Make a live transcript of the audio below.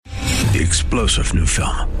the explosive new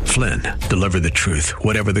film, Flynn, deliver the truth,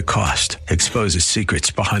 whatever the cost, exposes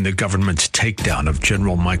secrets behind the government's takedown of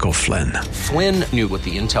General Michael Flynn. Flynn knew what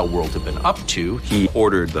the intel world had been up to. He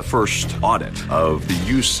ordered the first audit of the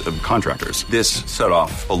use of contractors. This set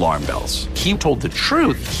off alarm bells. He told the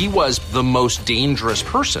truth. He was the most dangerous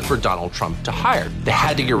person for Donald Trump to hire. They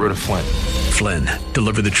had to get rid of Flynn. Flynn,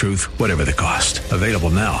 deliver the truth, whatever the cost. Available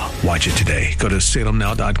now. Watch it today. Go to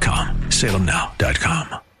salemnow.com.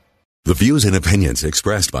 salemnow.com. The views and opinions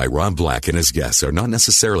expressed by Rob Black and his guests are not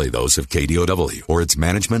necessarily those of KDOW or its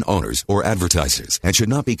management, owners, or advertisers and should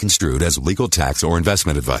not be construed as legal, tax, or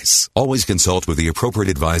investment advice. Always consult with the appropriate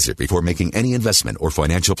advisor before making any investment or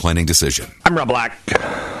financial planning decision. I'm Rob Black.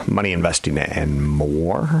 Money, investing, and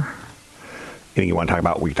more. Anything you want to talk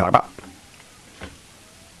about, we can talk about.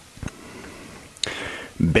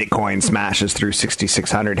 Bitcoin smashes through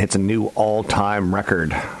 6,600, hits a new all-time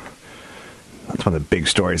record. That's one of the big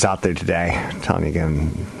stories out there today. I'm telling you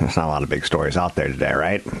again, there's not a lot of big stories out there today,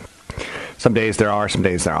 right? Some days there are, some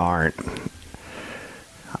days there aren't.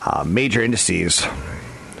 Major indices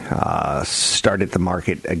started the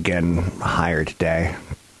market again higher today.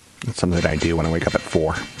 It's something that I do when I wake up at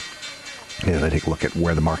 4. I take a look at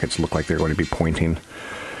where the markets look like they're going to be pointing.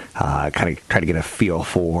 Kind of try to get a feel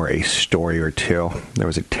for a story or two. There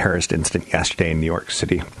was a terrorist incident yesterday in New York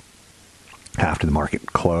City. After the market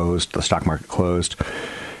closed, the stock market closed,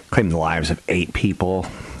 claimed the lives of 8 people.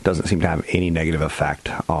 Doesn't seem to have any negative effect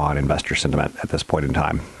on investor sentiment at this point in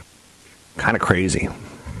time. Kind of crazy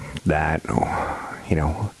that,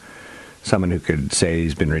 someone who could say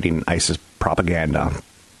he's been reading ISIS propaganda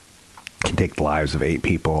can take the lives of 8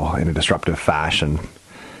 people in a disruptive fashion,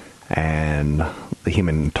 and the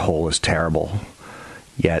human toll is terrible.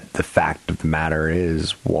 Yet the fact of the matter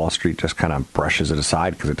is Wall Street just kind of brushes it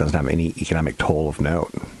aside because it doesn't have any economic toll of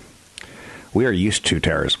note. We are used to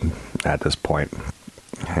terrorism at this point,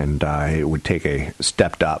 and it would take a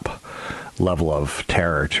stepped up level of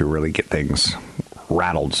terror to really get things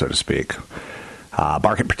rattled, so to speak.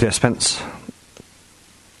 Market participants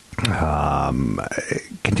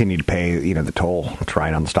continue to pay the toll to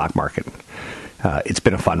ride on the stock market. It's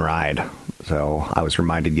been a fun ride. So I was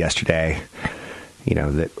reminded yesterday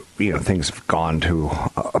that things have gone to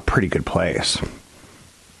a pretty good place.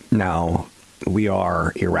 Now, we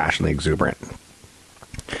are irrationally exuberant.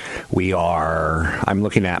 I'm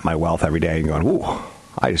looking at my wealth every day and going, ooh,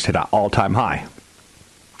 I just hit an all-time high.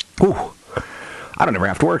 Ooh, I don't ever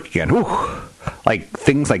have to work again. Ooh, like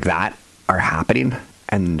things like that are happening.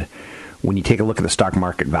 And when you take a look at the stock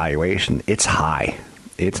market valuation, it's high.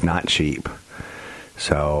 It's not cheap.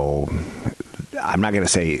 So I'm not going to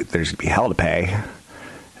say there's going to be hell to pay,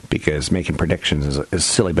 because making predictions is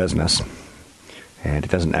silly business, and it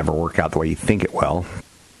doesn't ever work out the way you think it will.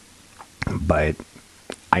 But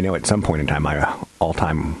I know at some point in time, my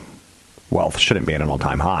all-time wealth shouldn't be at an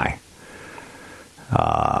all-time high.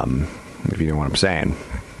 If you know what I'm saying.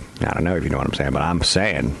 I don't know if you know what I'm saying, but I'm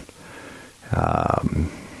saying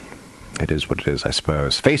it is what it is, I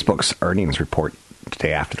suppose. Facebook's earnings report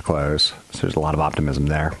today after the close, so there's a lot of optimism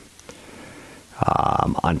there.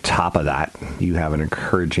 On top of that, you have an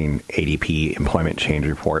encouraging ADP employment change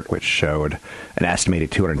report, which showed an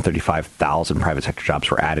estimated 235,000 private sector jobs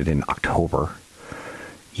were added in October.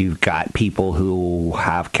 You've got people who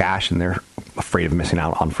have cash and they're afraid of missing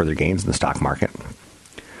out on further gains in the stock market.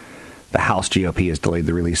 The House GOP has delayed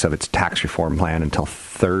the release of its tax reform plan until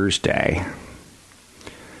Thursday.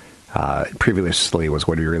 It previously was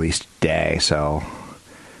going to be released today, so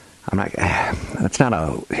I'm not. That's not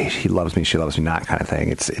a "he loves me, she loves me not" kind of thing.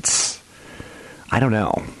 It's. I don't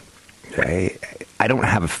know. I don't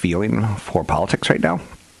have a feeling for politics right now.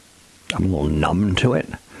 I'm a little numb to it.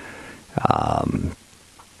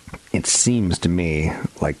 It seems to me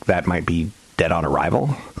like that might be dead on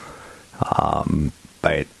arrival,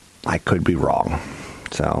 but I could be wrong.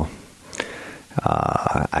 So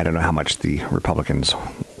I don't know how much the Republicans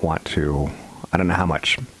want to. I don't know how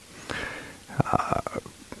much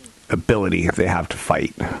ability they have to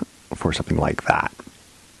fight for something like that.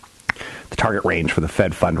 The target range for the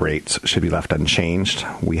Fed fund rates should be left unchanged.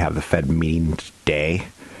 We have the Fed meeting today.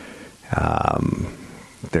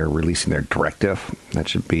 They're releasing their directive. That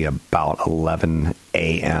should be about 11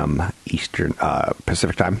 a.m. Eastern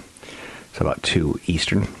Pacific time, so about 2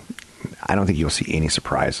 Eastern. I don't think you'll see any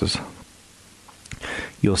surprises.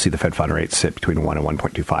 You'll see the Fed fund rate sit between 1 and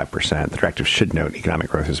 1.25%. The directive should note economic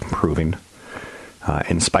growth is improving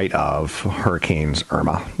in spite of hurricanes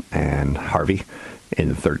Irma and Harvey in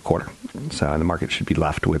the third quarter. So the market should be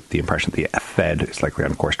left with the impression that the Fed is likely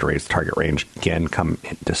on course to raise the target range again come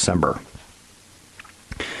in December.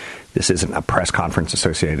 This isn't a press conference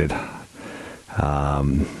associated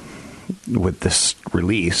with this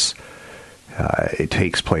release, it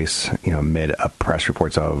takes place, amid press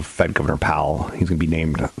reports of Fed Governor Powell. He's going to be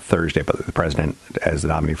named Thursday by the president as the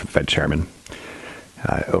nominee for the Fed chairman,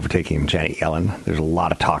 overtaking Janet Yellen. There's a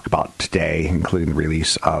lot of talk about today, including the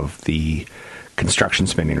release of the construction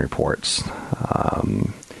spending reports.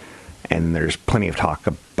 And there's plenty of talk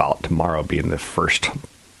about tomorrow being the first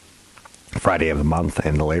Friday of the month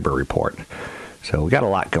and the labor report. So we got a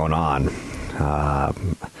lot going on.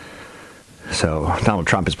 So Donald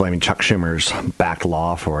Trump is blaming Chuck Schumer's backed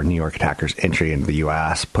law for New York attackers' entry into the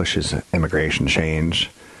U.S., pushes immigration change.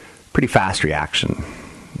 Pretty fast reaction.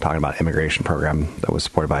 Talking about immigration program that was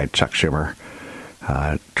supported by Chuck Schumer.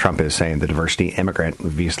 Trump is saying the diversity immigrant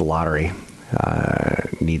visa lottery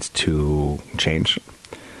needs to change.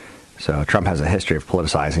 So Trump has a history of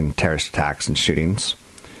politicizing terrorist attacks and shootings.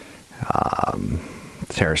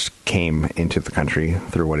 Terrorists came into the country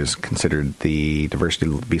through what is considered the diversity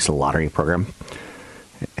visa lottery program.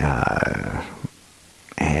 And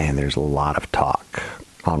there's a lot of talk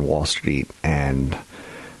on Wall Street and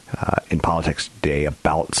in politics today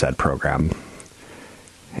about said program.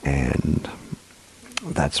 And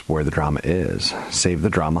that's where the drama is. Save the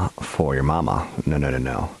drama for your mama.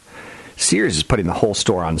 No. Sears is putting the whole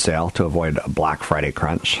store on sale to avoid a Black Friday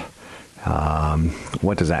crunch.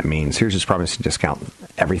 What does that mean? Sears is promising to discount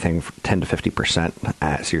everything 10 to 50%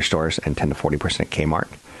 at Sears stores and 10 to 40% at Kmart.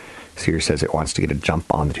 Sears says it wants to get a jump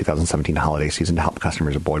on the 2017 holiday season to help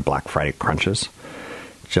customers avoid Black Friday crunches.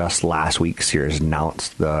 Just last week, Sears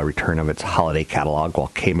announced the return of its holiday catalog, while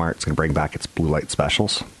Kmart's going to bring back its blue light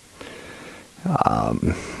specials.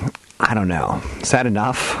 I don't know. Sad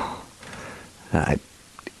enough.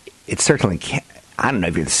 It certainly can't. I don't know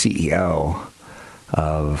if you're the CEO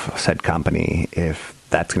of said company, if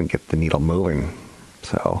that's going to get the needle moving.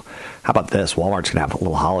 So how about this? Walmart's going to have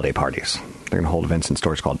little holiday parties. They're going to hold events in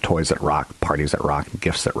stores called Toys That Rock, Parties That Rock, and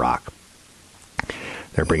Gifts That Rock.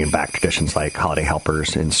 They're bringing back traditions like holiday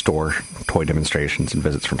helpers, in-store toy demonstrations, and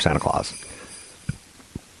visits from Santa Claus.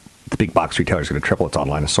 The big box retailer is going to triple its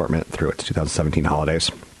online assortment through its 2017 holidays.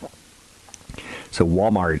 So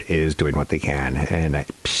Walmart is doing what they can. And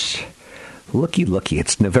looky,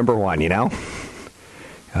 it's November 1,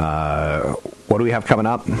 What do we have coming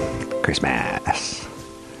up? Christmas.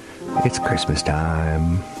 It's Christmas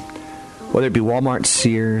time. Whether it be Walmart,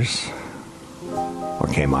 Sears, or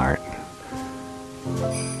Kmart,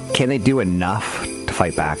 can they do enough to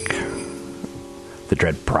fight back the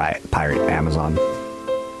dread pirate Amazon?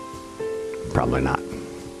 Probably not.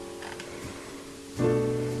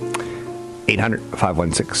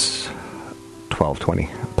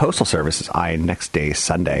 800-516-1220. Postal Service is eyeing next day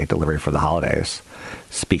Sunday delivery for the holidays.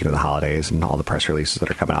 Speaking of the holidays and all the press releases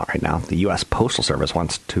that are coming out right now, the U.S. Postal Service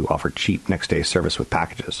wants to offer cheap next day service with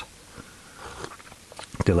packages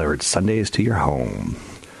delivered Sundays to your home.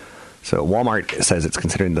 So Walmart says it's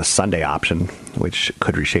considering the Sunday option, which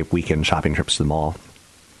could reshape weekend shopping trips to the mall.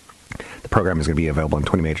 The program is going to be available in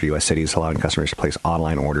 20 major U.S. cities, allowing customers to place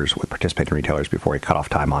online orders with participating retailers before a cutoff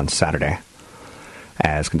time on Saturday.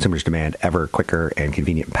 As consumers demand ever quicker and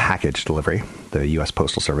convenient package delivery, the U.S.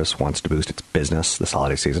 Postal Service wants to boost its business this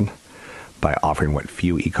holiday season by offering what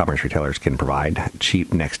few e-commerce retailers can provide,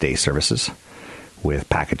 cheap next-day services with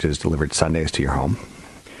packages delivered Sundays to your home.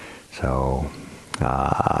 So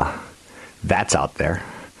that's out there.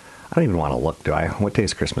 I don't even want to look, do I? What day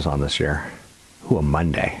is Christmas on this year? Ooh, a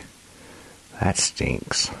Monday. That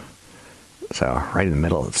stinks. So right in the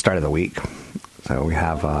middle, at the start of the week. So we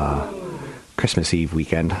have Christmas Eve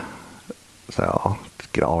weekend. So to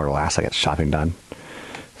get all our last-second shopping done.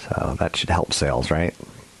 So that should help sales, right?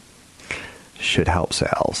 Should help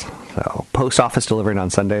sales. So post office delivering on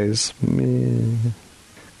Sundays.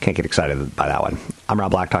 Can't get excited by that one. I'm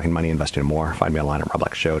Rob Black, talking money, investing, and more. Find me online at Rob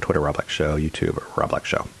Black Show, Twitter, Rob Black Show, YouTube, Rob Black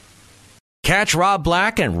Show. Catch Rob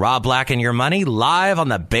Black and Rob Black and Your Money live on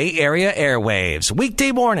the Bay Area airwaves,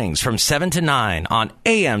 weekday mornings from 7 to 9 on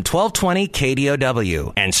AM 1220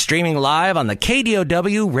 KDOW and streaming live on the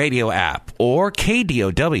KDOW radio app or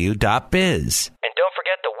KDOW.biz. And don't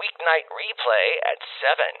forget the weeknight replay at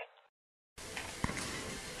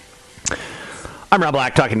 7. I'm Rob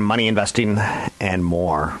Black, talking money, investing, and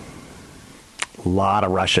more. A lot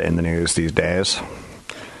of Russia in the news these days.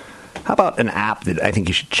 How about an app that I think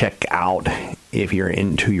you should check out if you're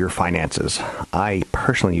into your finances? I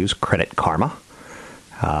personally use Credit Karma.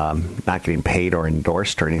 Not getting paid or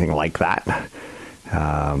endorsed or anything like that.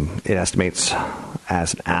 It estimates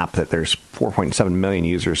as an app that there's 4.7 million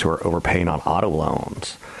users who are overpaying on auto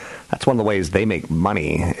loans. That's one of the ways they make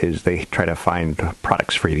money, is they try to find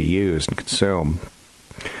products for you to use and consume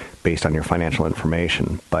based on your financial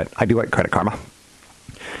information. But I do like Credit Karma.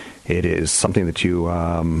 It is something that you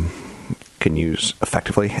can use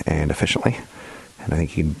effectively and efficiently. And I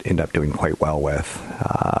think you can end up doing quite well with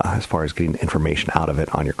as far as getting information out of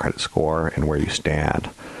it on your credit score and where you stand.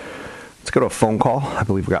 Let's go to a phone call. I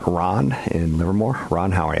believe we've got Ron in Livermore.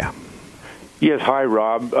 Ron, how are you? Yes, hi,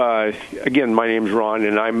 Rob. Again, my name's Ron,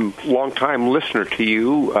 and I'm a long-time listener to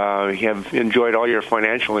you. Have enjoyed all your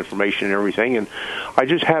financial information and everything, and I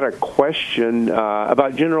just had a question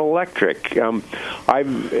about General Electric.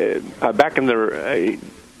 I've back in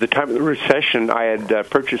the time of the recession, I had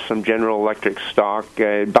purchased some General Electric stock,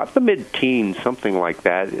 about the mid-teens, something like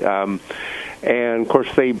that. And, of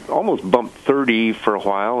course, they almost bumped 30 for a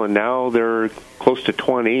while, and now they're close to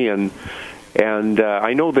 20, and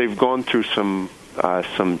I know they've gone through some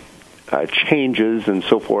changes and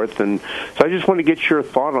so forth, and so I just want to get your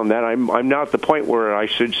thought on that. I'm now at the point where I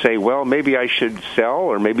should say, well, maybe I should sell,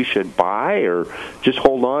 or maybe should buy, or just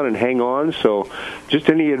hold on and hang on. So, just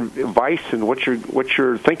any advice and what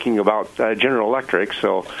you're thinking about General Electric.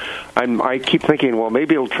 So, I keep thinking, well,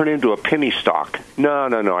 maybe it'll turn into a penny stock.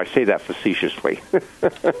 No, I say that facetiously.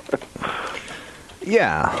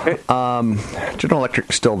 Yeah. General Electric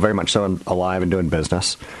is still very much so alive and doing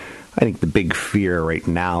business. I think the big fear right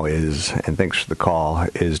now is, and thanks for the call,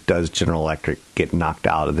 is does General Electric get knocked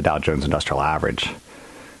out of the Dow Jones Industrial Average,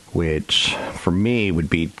 which for me would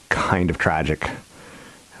be kind of tragic,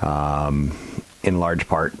 in large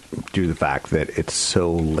part due to the fact that it's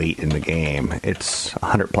so late in the game. It's a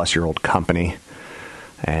 100-plus-year-old company,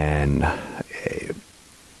 and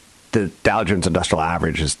the Dow Jones Industrial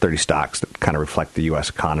Average is 30 stocks that kind of reflect the U.S.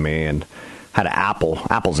 economy, and had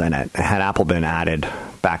Apple's in it. Had Apple been added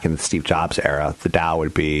back in the Steve Jobs era, the Dow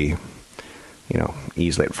would be,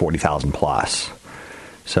 easily at 40,000 plus.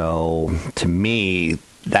 So to me,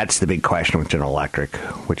 that's the big question with General Electric,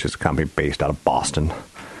 which is a company based out of Boston.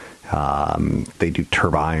 They do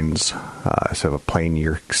turbines. So a plane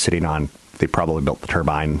you're sitting on, they probably built the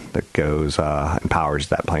turbine that goes and powers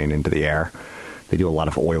that plane into the air. They do a lot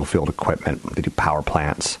of oil field equipment. They do power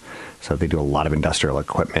plants. So they do a lot of industrial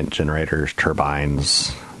equipment, generators,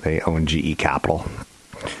 turbines. They own GE Capital.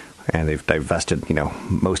 And they've divested,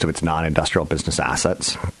 most of its non-industrial business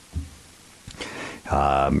assets.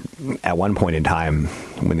 At one point in time,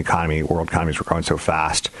 when world economies were growing so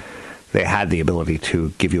fast, they had the ability to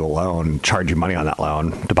give you a loan, charge you money on that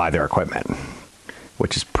loan to buy their equipment,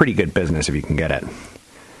 which is pretty good business if you can get it.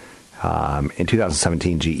 In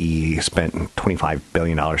 2017, GE spent $25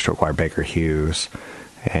 billion to acquire Baker Hughes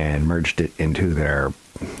and merged it into their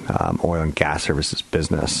oil and gas services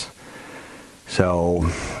business. So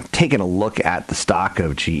taking a look at the stock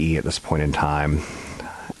of GE at this point in time,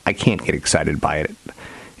 I can't get excited by it.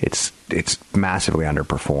 It's massively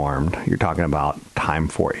underperformed. You're talking about time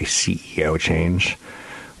for a CEO change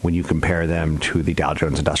when you compare them to the Dow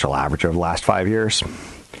Jones Industrial Average over the last 5 years.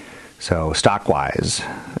 So stock-wise,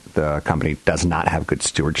 the company does not have good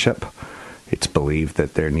stewardship. It's believed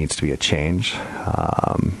that there needs to be a change.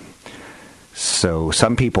 So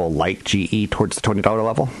some people like GE towards the $20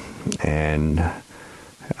 level, and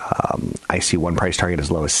I see one price target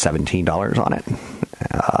as low as $17 on it.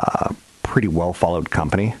 Pretty well-followed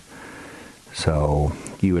company. So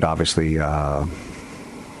you would obviously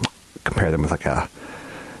compare them with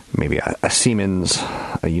maybe a Siemens,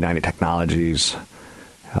 a United Technologies.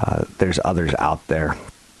 There's others out there.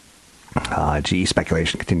 GE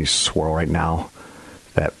speculation continues to swirl right now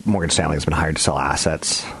that Morgan Stanley has been hired to sell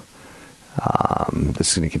assets.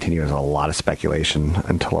 This is going to continue as a lot of speculation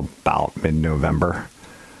until about mid-November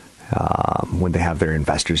when they have their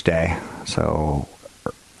Investors Day. So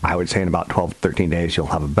I would say in about 12, 13 days, you'll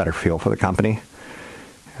have a better feel for the company.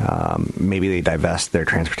 Maybe they divest their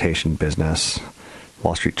transportation business.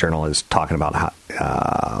 Wall Street Journal is talking about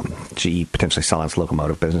how GE potentially selling its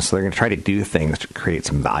locomotive business. So they're going to try to do things to create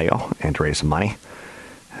some value and to raise some money,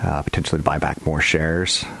 potentially to buy back more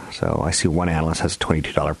shares. So I see one analyst has a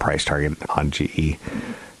 $22 price target on GE,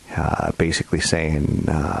 basically saying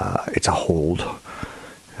it's a hold.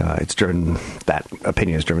 That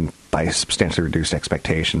opinion is driven by substantially reduced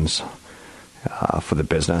expectations for the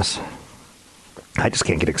business. I just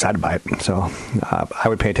can't get excited by it. So I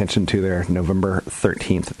would pay attention to their November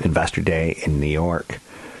 13th Investor Day in New York.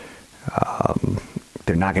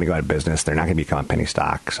 They're not going to go out of business. They're not going to become a penny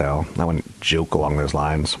stock. So I wouldn't joke along those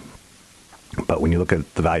lines. But when you look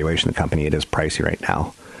at the valuation of the company, it is pricey right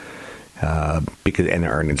now. And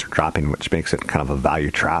their earnings are dropping, which makes it kind of a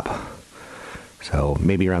value trap. So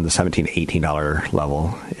maybe around the $17, $18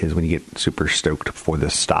 level is when you get super stoked for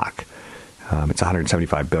this stock. It's a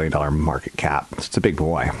 $175 billion market cap. It's a big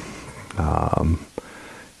boy.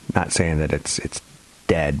 Not saying that it's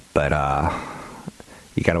dead, but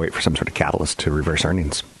you got to wait for some sort of catalyst to reverse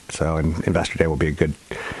earnings. So, and Investor Day will be a good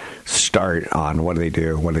start on what do they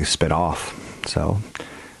do, what do they spin off. So,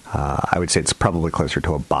 I would say it's probably closer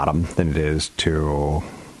to a bottom than it is to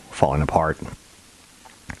falling apart.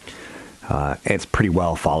 It's pretty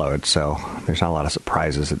well followed, so there's not a lot of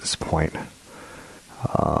surprises at this point.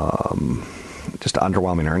 Just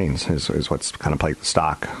underwhelming earnings is what's kind of plagued the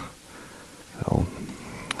stock. So,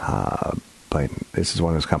 but this is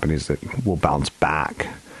one of those companies that will bounce back.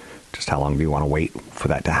 Just how long do you want to wait for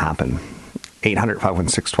that to happen?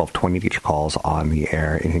 800-516-1220 to get your calls on the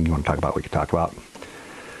air. Anything you want to talk about, we can talk about.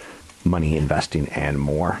 Money, investing, and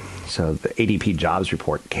more. So the ADP jobs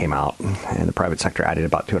report came out, and the private sector added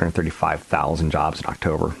about 235,000 jobs in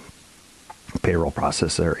October. Payroll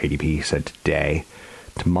processor, ADP, said today.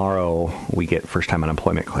 Tomorrow, we get first-time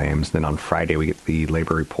unemployment claims. Then on Friday, we get the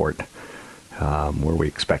labor report, where we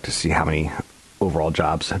expect to see how many overall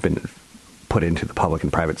jobs have been put into the public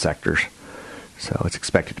and private sectors. So it's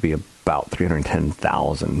expected to be about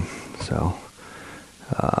 310,000. So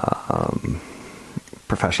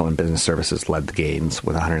professional and business services led the gains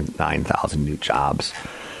with 109,000 new jobs.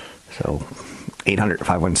 So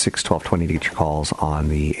 800-516-1220 to get your calls on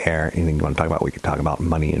the air. Anything you want to talk about, we could talk about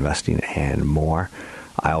money, investing, and more.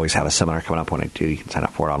 I always have a seminar coming up when I do. You can sign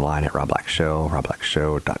up for it online at Rob Black Show,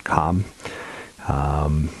 robblackshow.com.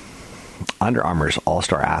 Under Armour's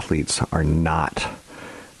all-star athletes are not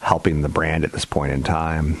helping the brand at this point in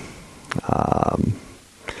time.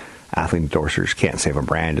 Athlete endorsers can't save a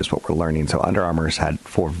brand is what we're learning. So Under Armour's had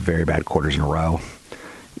 4 very bad quarters in a row,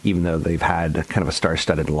 even though they've had kind of a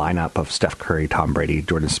star-studded lineup of Steph Curry, Tom Brady,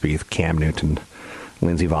 Jordan Spieth, Cam Newton,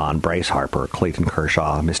 Lindsey Vonn, Bryce Harper, Clayton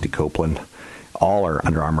Kershaw, Misty Copeland. All are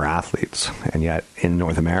Under Armour athletes. And yet in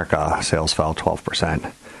North America, sales fell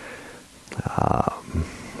 12%.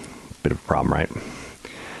 Bit of a problem, right?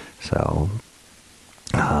 So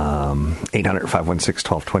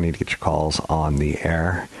 800-516-1220 to get your calls on the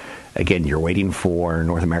air. Again, you're waiting for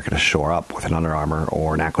North America to shore up with an Under Armour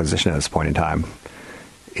or an acquisition at this point in time.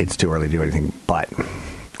 It's too early to do anything, but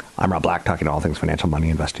I'm Rob Black, talking all things financial, money,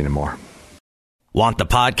 investing, and more. Want the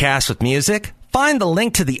podcast with music? Find the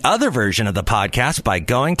link to the other version of the podcast by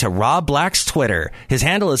going to Rob Black's Twitter. His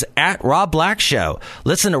handle is @RobBlackShow.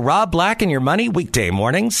 Listen to Rob Black and Your Money weekday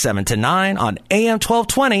mornings, 7 to 9 on AM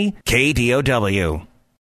 1220 KDOW.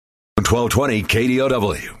 1220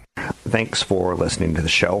 KDOW. Thanks for listening to the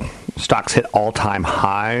show. Stocks hit all-time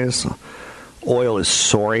highs. Oil is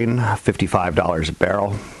soaring, $55 a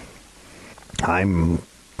barrel. I'm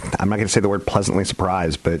not going to say the word pleasantly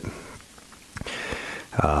surprised, but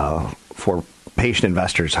for patient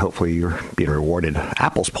investors, hopefully you're being rewarded.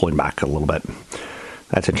 Apple's pulling back a little bit.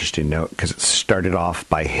 That's interesting to note because it started off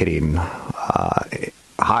by hitting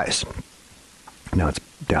highs. Now it's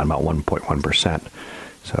down about 1.1%.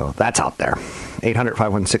 So that's out there.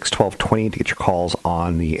 800-516-1220 to get your calls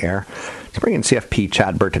on the air. Let's bring in CFP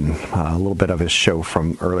Chad Burton. A little bit of his show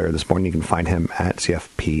from earlier this morning. You can find him at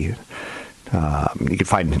CFP. You can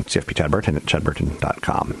find CFP Chad Burton at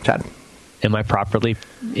chadburton.com. Chad? Am I properly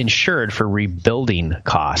insured for rebuilding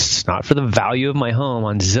costs? Not for the value of my home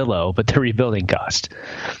on Zillow, but the rebuilding cost.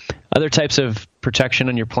 Other types of protection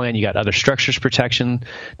on your plan, you got other structures protection.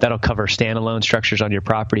 That'll cover standalone structures on your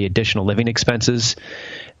property, additional living expenses,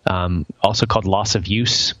 also called loss of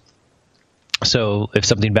use. So if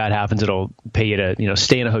something bad happens, it'll pay you to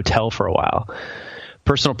stay in a hotel for a while.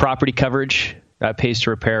 Personal property coverage, that pays to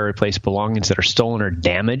repair or replace belongings that are stolen or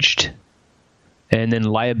damaged. And then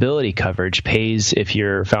liability coverage pays if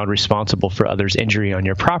you're found responsible for others' injury on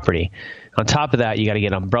your property. On top of that, you got to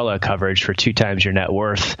get umbrella coverage for 2 times your net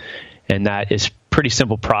worth. And that is pretty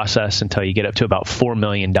simple process until you get up to about $4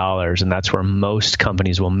 million. And that's where most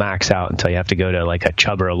companies will max out until you have to go to like a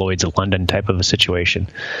Chubb or a Lloyd's of London type of a situation.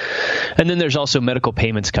 And then there's also medical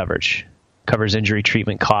payments coverage. Covers injury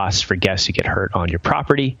treatment costs for guests who get hurt on your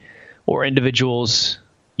property or individuals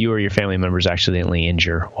you or your family members accidentally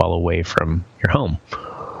injure while away from your home.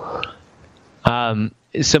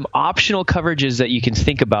 Some optional coverages that you can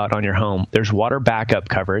think about on your home. There's water backup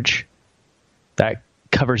coverage. That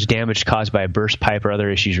covers damage caused by a burst pipe or other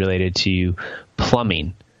issues related to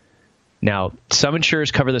plumbing. Now, some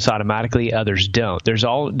insurers cover this automatically, others don't. There's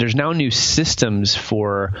now new systems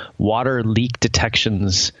for water leak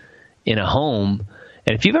detections in a home.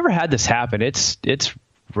 And if you've ever had this happen, it's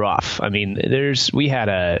rough. I mean, we had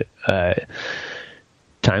a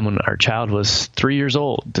time when our child was 3 years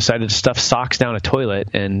old, decided to stuff socks down a toilet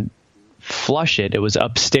and flush it. It was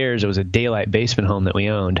upstairs. It was a daylight basement home that we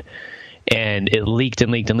owned. And it leaked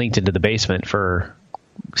and leaked and leaked into the basement for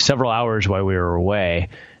several hours while we were away.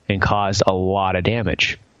 and caused a lot of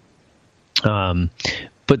damage. But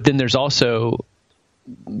then there's also,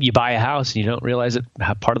 you buy a house and you don't realize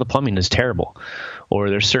that part of the plumbing is terrible, or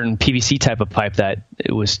there's certain PVC type of pipe that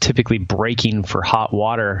it was typically breaking for hot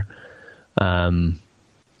water on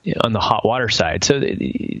the hot water side. So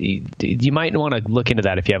you might want to look into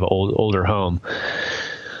that if you have an older home.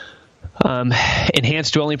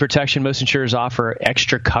 Enhanced dwelling protection. Most insurers offer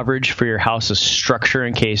extra coverage for your house's structure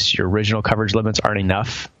in case your original coverage limits aren't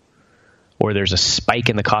enough, or there's a spike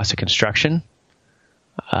in the cost of construction.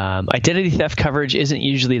 Identity theft coverage isn't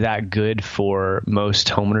usually that good for most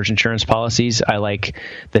homeowners insurance policies. I like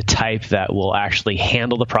the type that will actually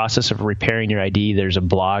handle the process of repairing your ID. There's a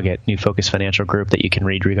blog at New Focus Financial Group that you can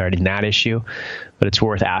read regarding that issue, but it's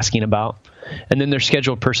worth asking about. And then there's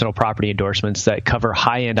scheduled personal property endorsements that cover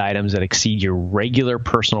high-end items that exceed your regular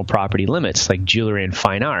personal property limits, like jewelry and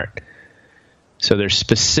fine art. So there's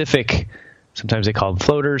specific, sometimes they call them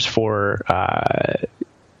floaters for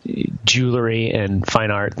jewelry and fine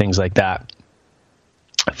art, things like that.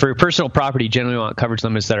 For your personal property, you generally want coverage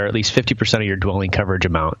limits that are at least 50% of your dwelling coverage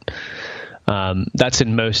amount. That's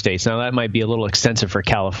in most states. Now, that might be a little extensive for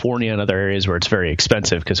California and other areas where it's very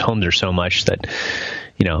expensive because homes are so much that,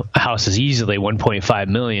 a house is easily $1.5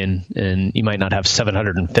 million, and you might not have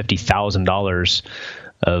 $750,000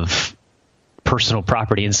 of personal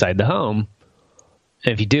property inside the home.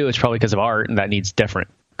 And if you do, it's probably because of art, and that needs different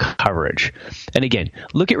coverage. And again,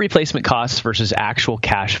 look at replacement costs versus actual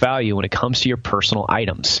cash value when it comes to your personal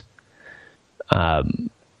items.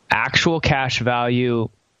 Actual cash value,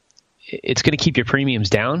 it's going to keep your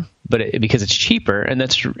premiums down, but because it's cheaper, and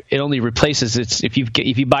it only replaces if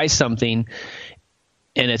you buy something,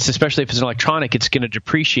 and it's, especially if it's an electronic, it's going to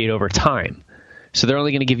depreciate over time. So they're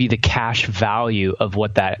only going to give you the cash value of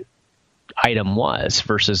what that item was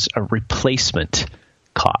versus a replacement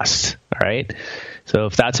cost. All right. So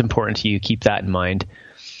if that's important to you, keep that in mind.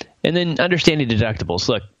 And then understanding deductibles.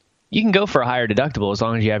 Look, you can go for a higher deductible as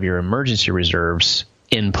long as you have your emergency reserves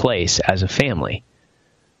in place as a family.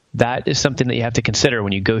 That is something that you have to consider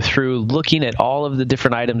when you go through looking at all of the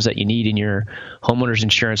different items that you need in your homeowner's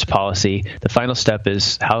insurance policy. The final step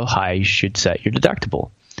is how high you should set your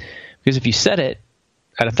deductible. Because if you set it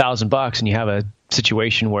at $1,000 and you have a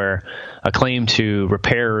situation where a claim to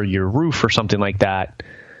repair your roof or something like that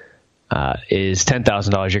is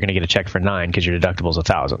 $10,000, you're going to get a check for $9,000 because your deductible is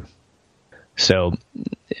 $1,000. So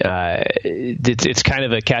it's kind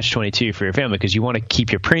of a catch-22 for your family because you want to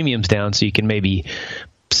keep your premiums down so you can maybe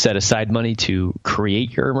set aside money to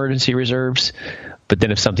create your emergency reserves. But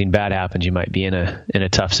then if something bad happens, you might be in a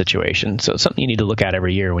tough situation. So it's something you need to look at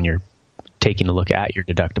every year when you're taking a look at your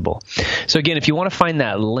deductible. So again, if you want to find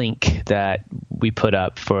that link that we put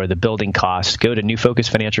up for the building costs, go to New Focus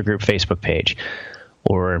Financial Group Facebook page.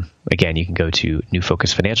 Or again, you can go to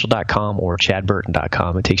newfocusfinancial.com or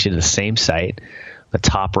chadburton.com. It takes you to the same site. The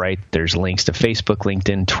top right, there's links to Facebook,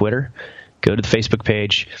 LinkedIn, Twitter. Go to the Facebook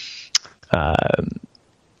page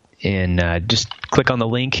and just click on the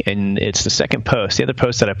link, and it's the second post. The other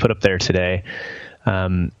post that I put up there today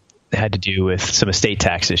had to do with some estate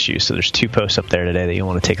tax issues. So there's 2 posts up there today that you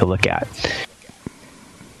want to take a look at.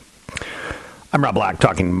 I'm Rob Black,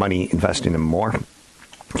 talking money, investing, and more.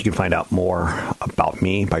 You can find out more about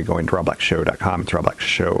me by going to robblackshow.com. It's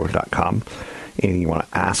robblackshow.com. Anything you want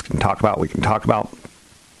to ask and talk about, we can talk about.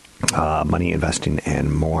 Money, investing,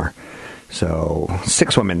 and more. So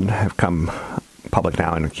 6 women have come public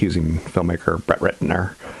now in accusing filmmaker Brett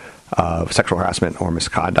Ratner of sexual harassment or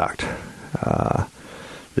misconduct.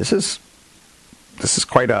 This is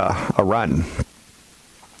quite a run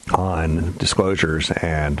on disclosures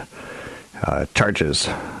and charges,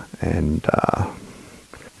 and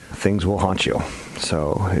things will haunt you.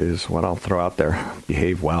 So is what I'll throw out there.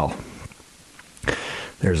 Behave well.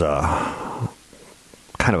 There's a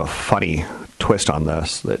kind of a funny twist on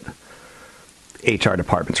this that HR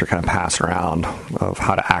departments are kind of passing around of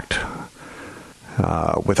how to act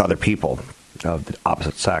with other people of the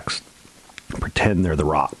opposite sex. Pretend they're the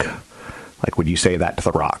Rock. Like, would you say that to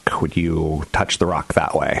the Rock? Would you touch the Rock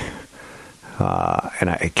that way?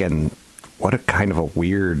 Again, what a kind of a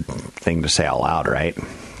weird thing to say out loud, right?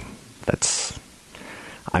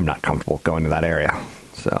 I'm not comfortable going to that area.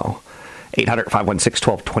 So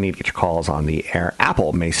 800-516-1220 to get your calls on the air.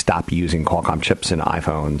 Apple may stop using Qualcomm chips in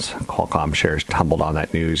iPhones. Qualcomm shares tumbled on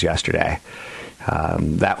that news yesterday.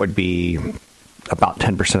 That would be about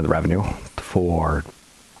 10% of the revenue for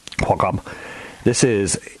Qualcomm. This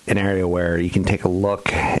is an area where you can take a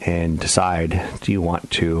look and decide, do you want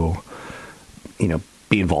to,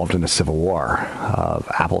 be involved in a civil war of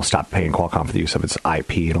Apple stopped paying Qualcomm for the use of its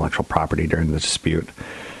IP, intellectual property, during the dispute.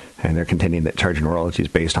 And they're contending that charging royalties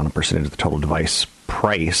based on a percentage of the total device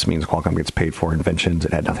price means Qualcomm gets paid for inventions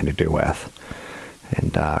it had nothing to do with.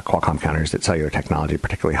 And Qualcomm counters that cellular technology,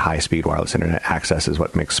 particularly high-speed wireless internet access, is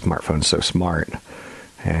what makes smartphones so smart.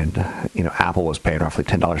 And, Apple was paying roughly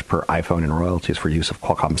 $10 per iPhone in royalties for use of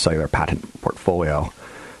Qualcomm's cellular patent portfolio.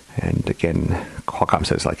 And again, Qualcomm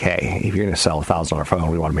says, hey, if you're going to sell a $1,000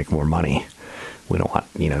 phone, we want to make more money. We don't want,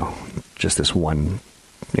 just this one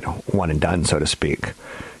and done, so to speak.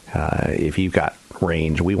 If you've got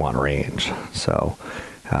range, we want range. So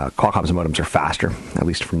Qualcomm's modems are faster, at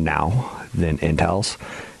least for now, than Intel's.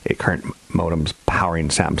 Current modems powering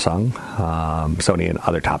Samsung, Sony, and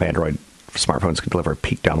other top Android smartphones can deliver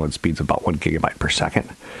peak download speeds of about 1 gigabyte per second.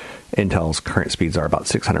 Intel's current speeds are about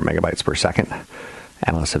 600 megabytes per second.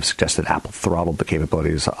 Analysts have suggested Apple throttled the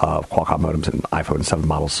capabilities of Qualcomm modems in iPhone 7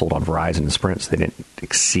 models sold on Verizon and Sprint. So they didn't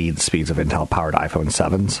exceed the speeds of Intel-powered iPhone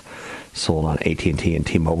 7s sold on AT&T and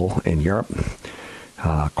T-Mobile in Europe.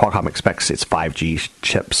 Qualcomm expects its 5G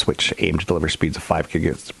chips, which aim to deliver speeds of 5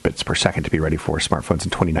 gigabits per second, to be ready for smartphones in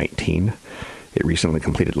 2019. It recently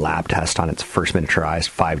completed lab tests on its first miniaturized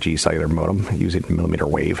 5G cellular modem using millimeter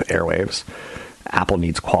wave airwaves. Apple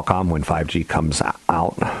needs Qualcomm when 5G comes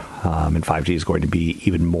out, and 5G is going to be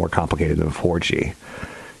even more complicated than 4G.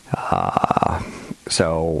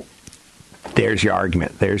 So there's your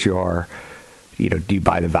argument. There's your, do you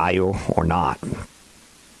buy the value or not?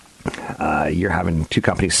 You're having two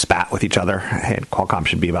companies spat with each other, and Qualcomm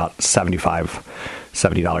should be about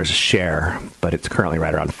 $70 a share, but it's currently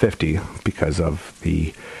right around $50 because of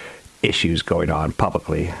the issues going on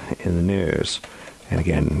publicly in the news. And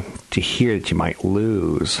again, to hear that you might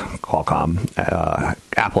lose Qualcomm,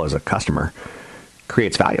 Apple as a customer,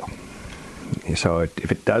 creates value. So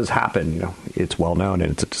if it does happen, it's well known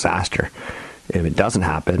and it's a disaster. If it doesn't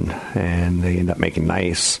happen and they end up making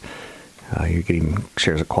nice, you're getting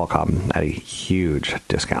shares of Qualcomm at a huge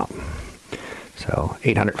discount. So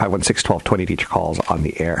 800-516-1220 to your calls on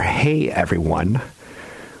the air. Hey, everyone.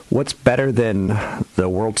 What's better than the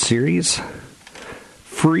World Series?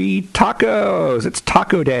 Free tacos. It's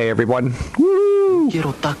Taco Day, everyone. Woo!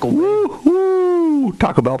 Quiero taco. Woo!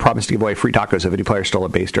 Taco Bell promised to give away free tacos if any player stole a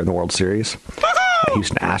base during the World Series. A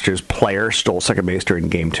Houston Astros player stole second base during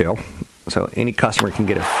Game 2. So any customer can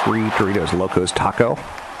get a free Doritos Locos taco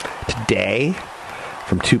today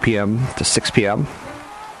from 2 p.m. to 6 p.m.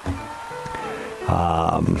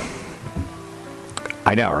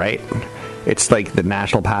 I know, right? It's like the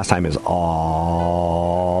national pastime is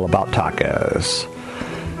all about tacos.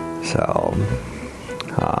 So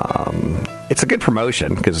it's a good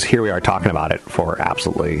promotion because here we are talking about it for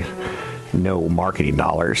absolutely no marketing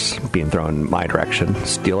dollars being thrown my direction.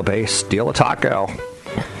 Steal a base, steal a taco.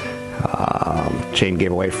 Chain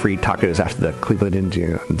gave away free tacos after the Cleveland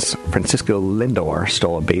Indians' Francisco Lindor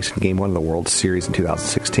stole a base in Game 1 of the World Series in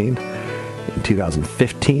 2016. In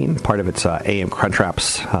 2015, part of its AM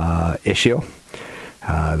Crunchwraps issue,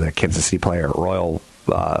 the Kansas City player Royal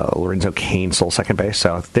Lorenzo Cain stole second base.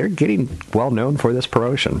 So they're getting well known for this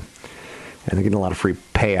promotion, and they're getting a lot of free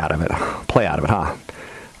play out of it, huh?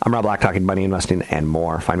 I'm Rob Black, talking money, investing, and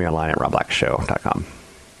more. Find me online at robblackshow.com.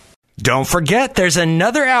 Don't forget, there's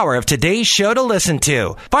another hour of today's show to listen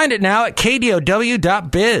to. Find it now at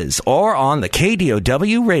KDOW.biz or on the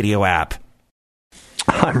KDOW radio app.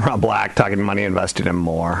 I'm Rob Black, talking money, investing, and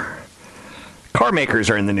more. Car makers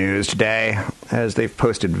are in the news today as they've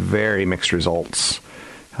posted very mixed results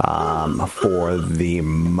for the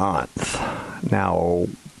month. Now,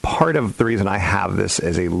 part of the reason I have this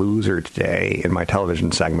as a loser today in my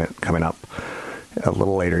television segment coming up a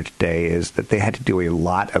little later today is that they had to do a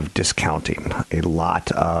lot of discounting, a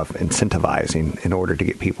lot of incentivizing in order to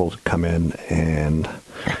get people to come in and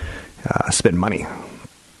spend money.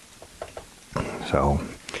 So,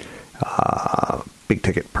 big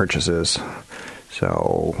ticket purchases.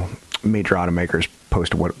 So, major automakers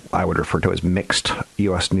posted what I would refer to as mixed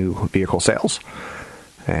U.S. new vehicle sales.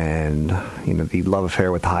 And, the love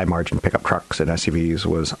affair with high margin pickup trucks and SUVs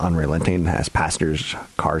was unrelenting as passengers'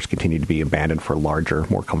 cars continued to be abandoned for larger,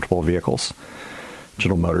 more comfortable vehicles.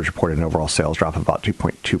 General Motors reported an overall sales drop of about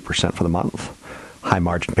 2.2% for the month. High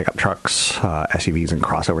margin pickup trucks, SUVs, and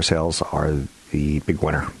crossover sales are the big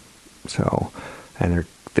winner. So, and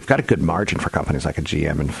they've got a good margin for companies like a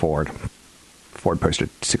GM and Ford. Ford posted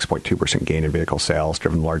 6.2% gain in vehicle sales,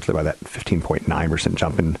 driven largely by that 15.9%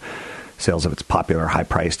 jump in sales of its popular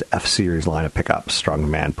high-priced F-Series line of pickups. Strong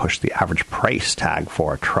demand pushed the average price tag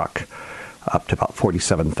for a truck up to about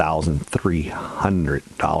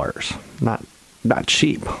 $47,300. Not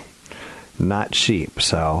cheap. Not cheap.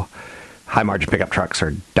 So high-margin pickup trucks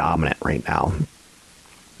are dominant right now.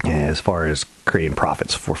 as far as creating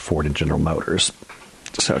profits for Ford and General Motors.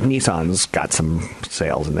 So Nissan's got some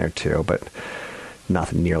sales in there too, but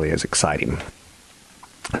nothing nearly as exciting.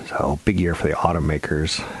 So big year for the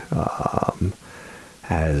automakers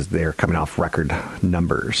as they're coming off record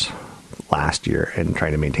numbers last year and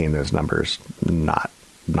trying to maintain those numbers, not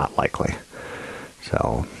likely.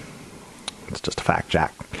 So it's just a fact,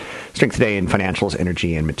 Jack. Strength today in financials,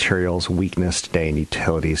 energy, and materials. Weakness today in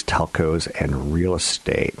utilities, telcos, and real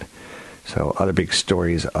estate. So other big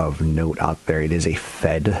stories of note out there. It is a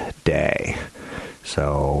Fed day.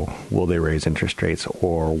 So will they raise interest rates,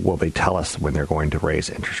 or will they tell us when they're going to raise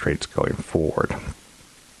interest rates going forward?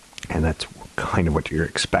 And that's kind of what you're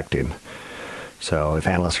expecting. So if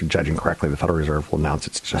analysts are judging correctly, the Federal Reserve will announce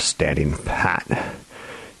it's just standing pat.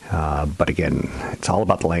 But again, it's all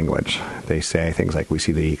about the language. They say things like, we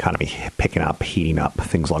see the economy picking up, heating up,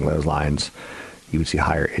 things along those lines. You would see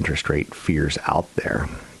higher interest rate fears out there.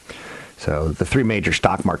 So the three major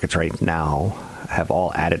stock markets right now have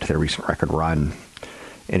all added to their recent record run.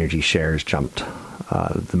 Energy shares jumped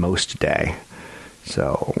the most today.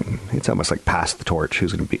 So it's almost like pass the torch.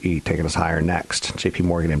 Who's going to be taking us higher next? JP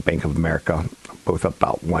Morgan and Bank of America, both up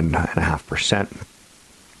about 1.5%.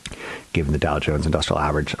 Giving the Dow Jones Industrial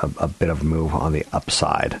Average a bit of a move on the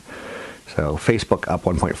upside. So Facebook up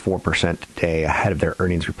 1.4% today ahead of their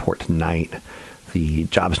earnings report tonight. The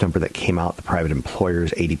jobs number that came out, the private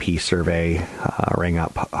employers ADP survey, rang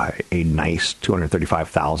up a nice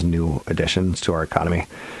 235,000 new additions to our economy.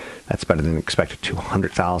 That's better than expected,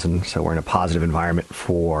 200,000. So we're in a positive environment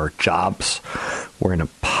for jobs. We're in a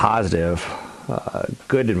positive,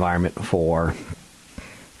 good environment for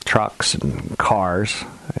trucks and cars,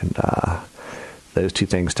 and those two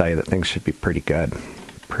things tell you that things should be pretty good.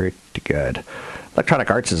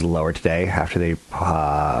 Electronic Arts is lower today after they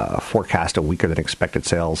forecast a weaker than expected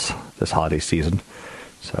sales this holiday season.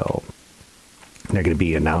 So they're going to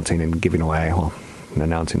be announcing and giving away. Well,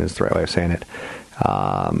 announcing is the right way of saying it.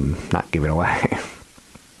 Not giving away.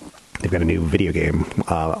 They've got a new video game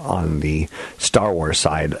on the Star Wars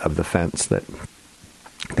side of the fence that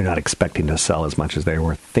they're not expecting to sell as much as they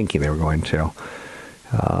were thinking they were going to.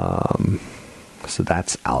 So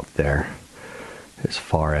that's out there as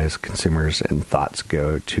far as consumers and thoughts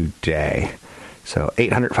go today. So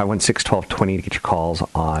 800-516-1220 to get your calls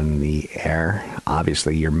on the air.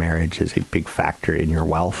 Obviously, your marriage is a big factor in your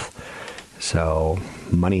wealth. So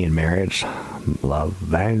money and marriage,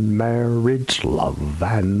 love and marriage, love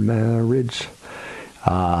and marriage.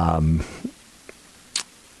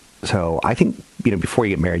 So I think, before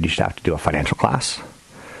you get married, you should have to do a financial class.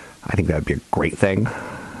 I think that would be a great thing.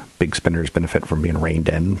 Big spenders benefit from being reined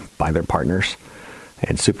in by their partners.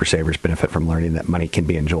 And super savers benefit from learning that money can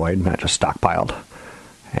be enjoyed, not just stockpiled.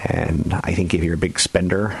 And I think if you're a big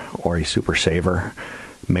spender or a super saver,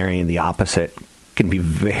 marrying the opposite can be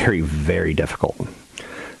very, very difficult.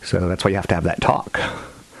 So that's why you have to have that talk.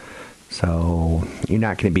 So you're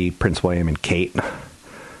not going to be Prince William and Kate,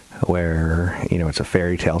 where, it's a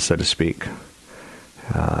fairy tale, so to speak.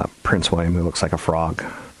 Prince William, who looks like a frog,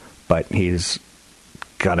 but he's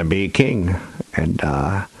going to be king. And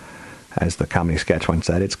as the comedy sketch once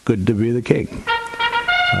said, it's good to be the king.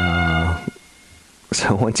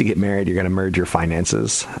 So once you get married, you're going to merge your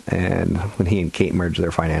finances. And when he and Kate merge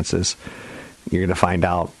their finances, you're going to find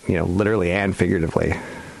out, literally and figuratively,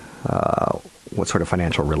 what sort of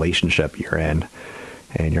financial relationship you're in.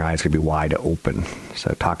 And your eyes are going to be wide open.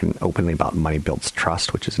 So talking openly about money builds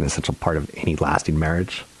trust, which is an essential part of any lasting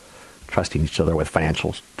marriage. Trusting each other with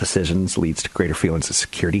financial decisions leads to greater feelings of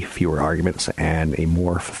security, fewer arguments, and a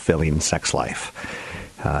more fulfilling sex life.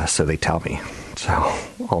 So they tell me. So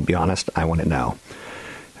I'll be honest, I want to know.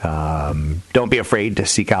 Don't be afraid to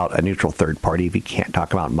seek out a neutral third party if you can't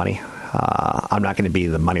talk about money. I'm not going to be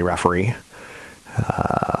the money referee,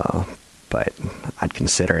 but I'd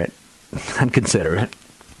consider it.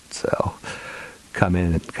 So come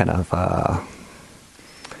in and kind of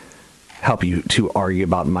help you to argue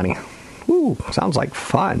about money. Ooh, sounds like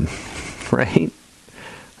fun, right?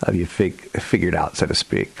 Have you figured out, so to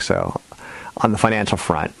speak. So on the financial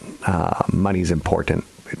front, money's important.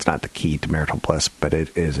 It's not the key to marital bliss, but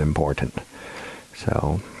it is important.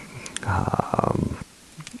 So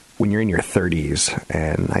when you're in your 30s,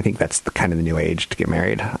 and I think that's the kind of the new age to get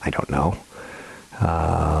married, I don't know.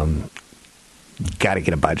 Got to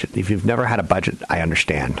get a budget. If you've never had a budget, I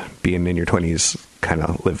understand. Being in your 20s, kind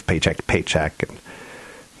of live paycheck to paycheck, and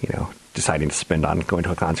deciding to spend on going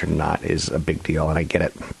to a concert or not is a big deal, and I get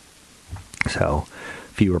it. So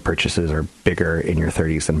fewer purchases are bigger in your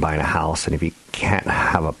 30s than buying a house, and if you can't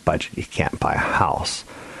have a budget, you can't buy a house.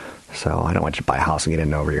 So I don't want you to buy a house and get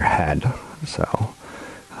in over your head. So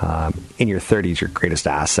In your 30s, your greatest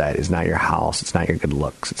asset is not your house, it's not your good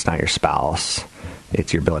looks, it's not your spouse,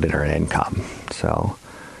 it's your ability to earn income. So,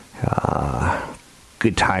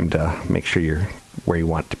 good time to make sure you're where you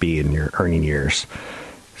want to be in your earning years.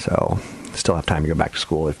 So, still have time to go back to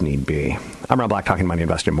school if need be. I'm Rob Black, talking money,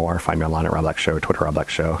 investing, more. Find me online at Rob Black Show, Twitter Rob Black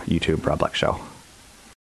Show, YouTube Rob Black Show.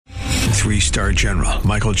 3-star General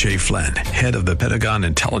Michael J. Flynn, head of the Pentagon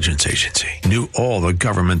Intelligence Agency, knew all the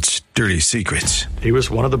government's dirty secrets. He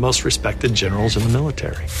was one of the most respected generals in the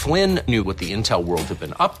military. Flynn knew what the intel world had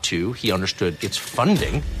been up to. He understood its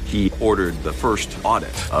funding. He ordered the first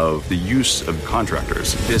audit of the use of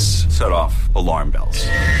contractors. This set off alarm bells.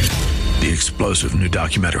 The explosive new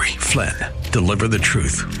documentary, Flynn, Deliver the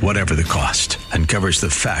Truth, Whatever the Cost, uncovers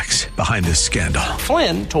the facts behind this scandal.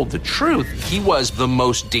 Flynn told the truth. He was the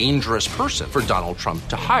most dangerous person for Donald Trump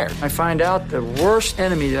to hire. I find out the worst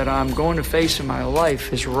enemy that I'm going to face in my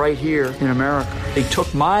life is right here in America. They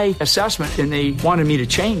took my assessment and they wanted me to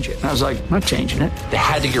change it. And I was like, I'm not changing it. They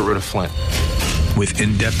had to get rid of Flynn. With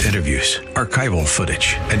in-depth interviews, archival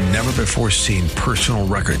footage, and never-before-seen personal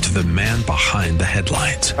records of the man behind the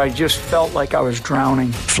headlines. I just felt like I was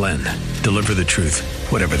drowning. Flynn, Deliver the Truth,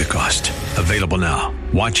 Whatever the Cost. Available now.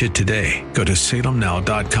 Watch it today. Go to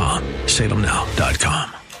salemnow.com.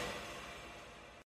 salemnow.com.